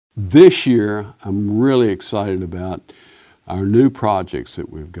This year, I'm really excited about our new projects that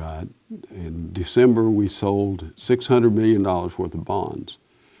we've got. In December, we sold $600 million worth of bonds,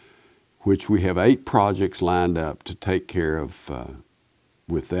 which we have 8 projects lined up to take care of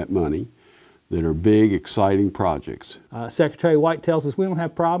with that money that are big, exciting projects. Secretary White tells us we don't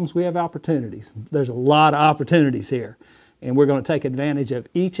have problems, we have opportunities. There's a lot of opportunities here, and we're going to take advantage of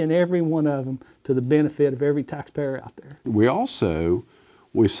each and every one of them to the benefit of every taxpayer out there.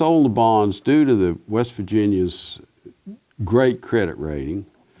 We sold the bonds due to the West Virginians' great credit rating.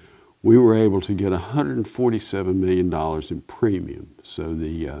 We were able to get $147 million in premium.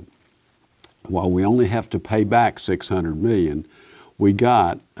 So while we only have to pay back $600 million, we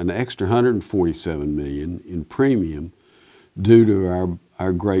got an extra $147 million in premium due to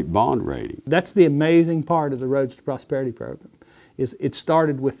our great bond rating. That's the amazing part of the Roads to Prosperity program, is it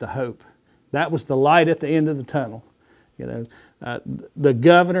started with the hope. That was the light at the end of the tunnel. You know, the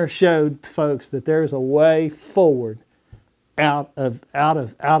governor showed folks that there's a way forward out of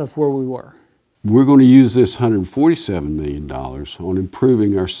where we were. We're going to use this $147 million on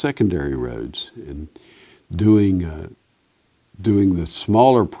improving our secondary roads and doing the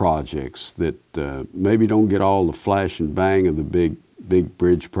smaller projects that maybe don't get all the flash and bang of the big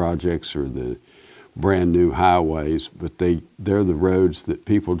bridge projects or the brand new highways, but they're the roads that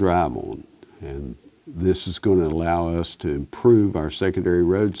people drive on. And this is going to allow us to improve our secondary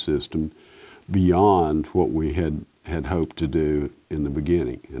road system beyond what we had hoped to do in the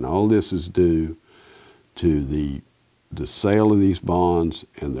beginning. And all this is due to the sale of these bonds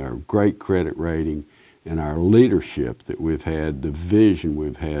and their great credit rating and our leadership that we've had, the vision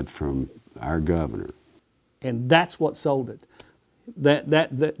we've had from our governor. And that's what sold it.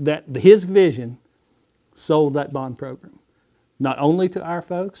 His vision sold that bond program. Not only to our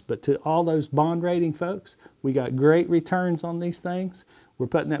folks, but to all those bond rating folks. We got great returns on these things. We're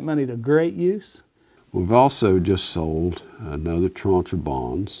putting that money to great use. We've also just sold another tranche of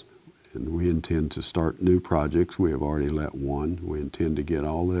bonds, and we intend to start new projects. We have already let one. We intend to get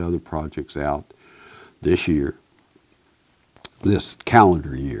all the other projects out this year, this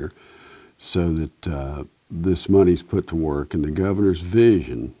calendar year, so that this money's put to work, and the governor's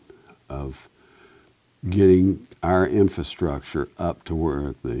vision of getting our infrastructure up to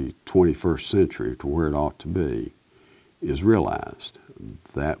where the 21st century, to where it ought to be, is realized.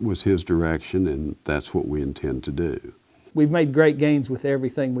 That was his direction, and that's what we intend to do. We've made great gains with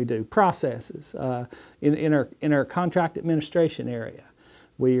everything we do. Processes, in our contract administration area.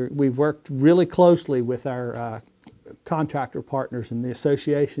 We've worked really closely with our contractor partners and the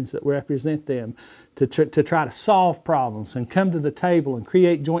associations that represent them to try to solve problems and come to the table and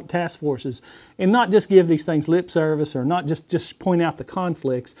create joint task forces and not just give these things lip service or not just point out the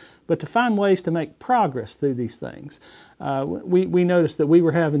conflicts, but to find ways to make progress through these things. We noticed that we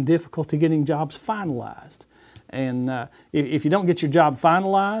were having difficulty getting jobs finalized, and if you don't get your job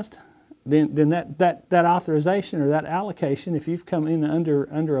finalized, then that authorization or that allocation, if you've come in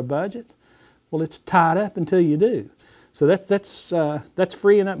under a budget, well, it's tied up until you do. So that's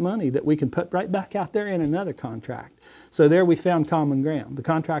freeing up money that we can put right back out there in another contract. So there we found common ground. The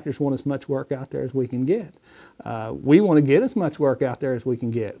contractors want as much work out there as we can get. We want to get as much work out there as we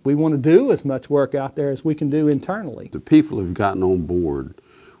can get. We want to do as much work out there as we can do internally. The people have gotten on board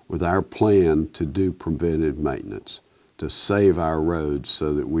with our plan to do preventive maintenance, to save our roads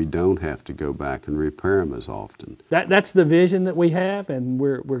so that we don't have to go back and repair them as often. That's the vision that we have, and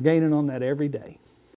we're gaining on that every day.